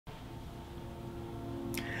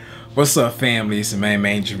What's up, family? It's the man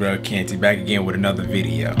Jerel Canty back again with another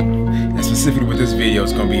video. And specifically with this video,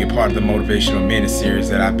 it's going to be a part of the Motivational Minute Series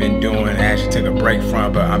that I've been doing. I actually took a break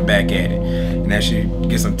from, but I'm back at it. And actually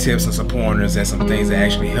get some tips and some pointers and some things that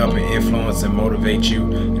actually help and influence and motivate you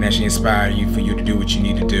and actually inspire you for you to do what you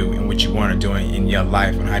need to do and what you want to do in your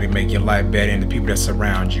life and how to make your life better and the people that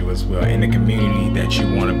surround you as well and the community that you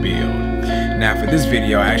want to build. Now for this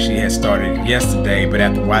video, I actually had started yesterday, but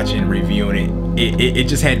after watching and reviewing it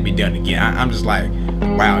just had to be done again. I'm just like,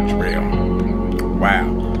 wow, Jerel, wow.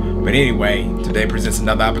 But anyway, today presents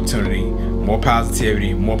another opportunity, more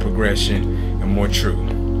positivity, more progression, and more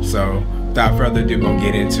truth. So without further ado, we'll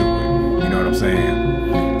get into it. You know what I'm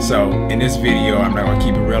saying? So in this video, I'm not gonna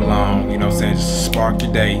keep it real long. You know what I'm saying? Just spark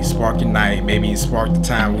your day, spark your night, maybe spark the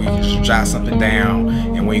time where you can jot something down,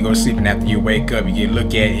 and when you go to sleep and after you wake up, you can look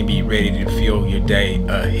at it and be ready to feel your day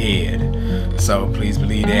ahead. So please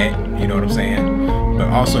believe that, you know what I'm saying? But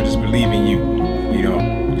also just believe in you, you know,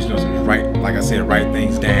 just write, like I said, write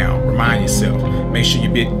things down, remind yourself, make sure you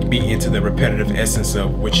be into the repetitive essence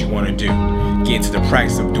of what you want to do, get into the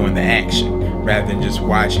practice of doing the action, rather than just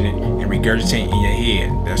watching it and regurgitating in your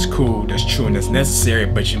head. That's cool, that's true, and that's necessary,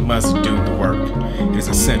 but you must do the work. It is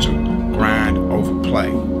essential, grind over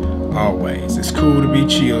play. Always. It's cool to be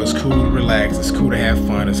chill, it's cool to relax, it's cool to have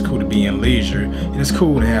fun, it's cool to be in leisure, and it's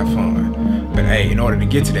cool to have fun. But hey, in order to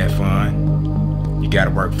get to that fun, you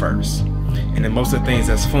gotta work first. And then most of the things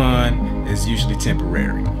that's fun is usually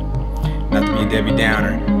temporary. Not to be a Debbie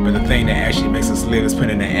Downer, but the thing that actually makes us live is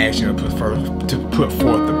putting into action to put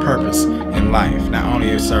forth the purpose in life. Not only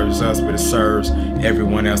it serves us, but it serves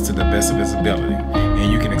everyone else to the best of its ability.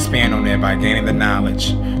 And you can expand on that by gaining the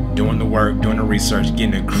knowledge, doing the work, doing the research,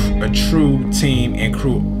 getting a true team and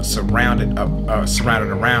crew surrounded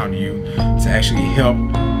around you to actually help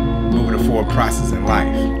moving the forward process in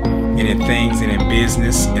life and in things and in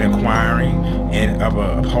business and acquiring and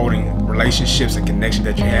upholding relationships and connections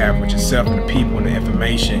that you have with yourself and the people and the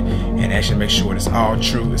information, and actually make sure it's all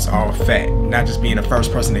true, it's all fact. Not just being the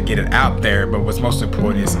first person to get it out there, but what's most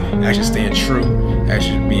important is actually staying true,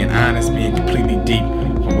 actually being honest, being completely deep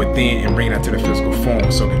from within and bringing it to the physical form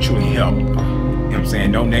so it can truly help. You know what I'm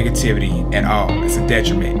saying? No negativity at all. It's a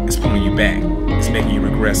detriment. It's pulling you back. It's making you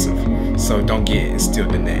regressive. So don't get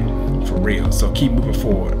instilled in that, for real. So keep moving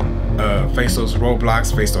forward. Face those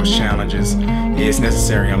roadblocks, face those challenges. It's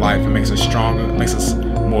necessary in life. It makes us stronger. It makes us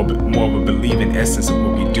more of a believing essence of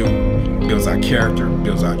what we do. It builds our character,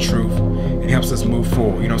 builds our truth. It helps us move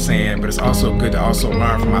forward, you know what I'm saying? But it's also good to also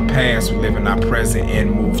learn from our past, live in our present,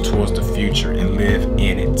 and move towards the future and live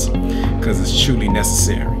in it. Because it's truly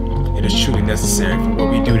necessary. It is truly necessary. For what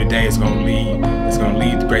we do today is going to lead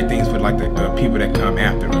to great things for like the people that come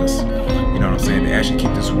after us. You know what I'm saying? To actually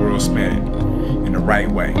keep this world spinning in the right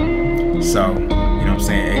way. So, you know what I'm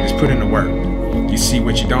saying? Hey, just put in the work. You see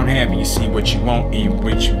what you don't have, and you see what you want,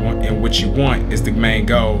 and what you want is the main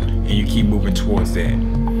goal, and you keep moving towards that. You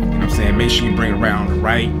know what I'm saying? Make sure you bring around the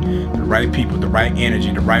right people, the right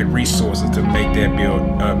energy, the right resources to make that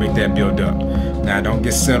build up. Now, don't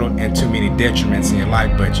get settled in too many detriments in your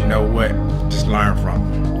life, but you know what? Just learn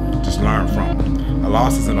from them. Just learn from them. A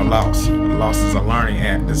loss isn't a loss. A loss is a learning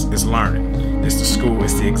act. It's learning. It's the school.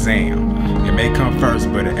 It's the exam. It may come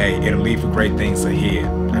first, but hey, it'll lead for great things ahead.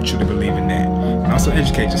 I truly believe in that. And also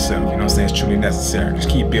educate yourself. You know what I'm saying? It's truly necessary. Just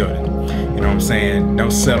keep building. You know what I'm saying?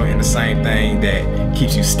 Don't settle in the same thing that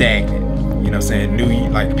keeps you stagnant. You know what I'm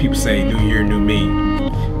saying? Like people say, new year, new me.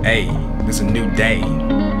 Hey, there's a new day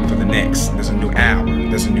for the next. There's a new hour.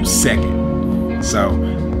 There's a new second. So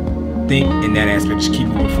think in that aspect. Just keep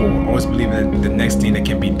moving forward. Always believe in the next thing that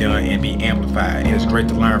can be done and be amplified. And it's great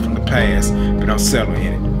to learn from the past, but don't settle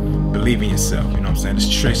in it. Believe in yourself. You know what I'm saying?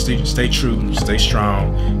 Just stay true, stay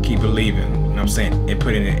strong, keep believing. You know what I'm saying? And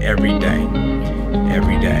put it in every day.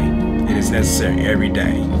 Every day. It is necessary every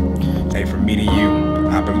day. Hey, from me to you,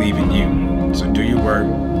 I believe in you. So do your work,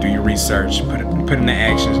 do your research, put in the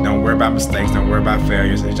actions. Don't worry about mistakes, don't worry about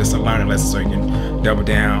failures. It's just a learning lesson so you can double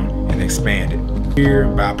down and expand it.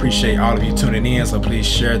 But I appreciate all of you tuning in, so please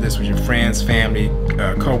share this with your friends, family,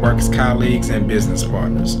 co-workers, colleagues, and business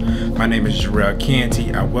partners. My name is Jerel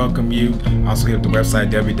Canty. I welcome you. Also hit up the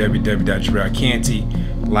website www.jerelcanty.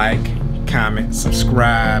 Like, comment,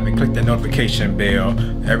 subscribe, and click that notification bell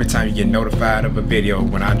every time you get notified of a video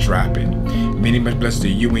when I drop it. Many much blessings to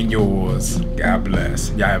you and yours. God bless.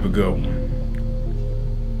 Y'all have a good one.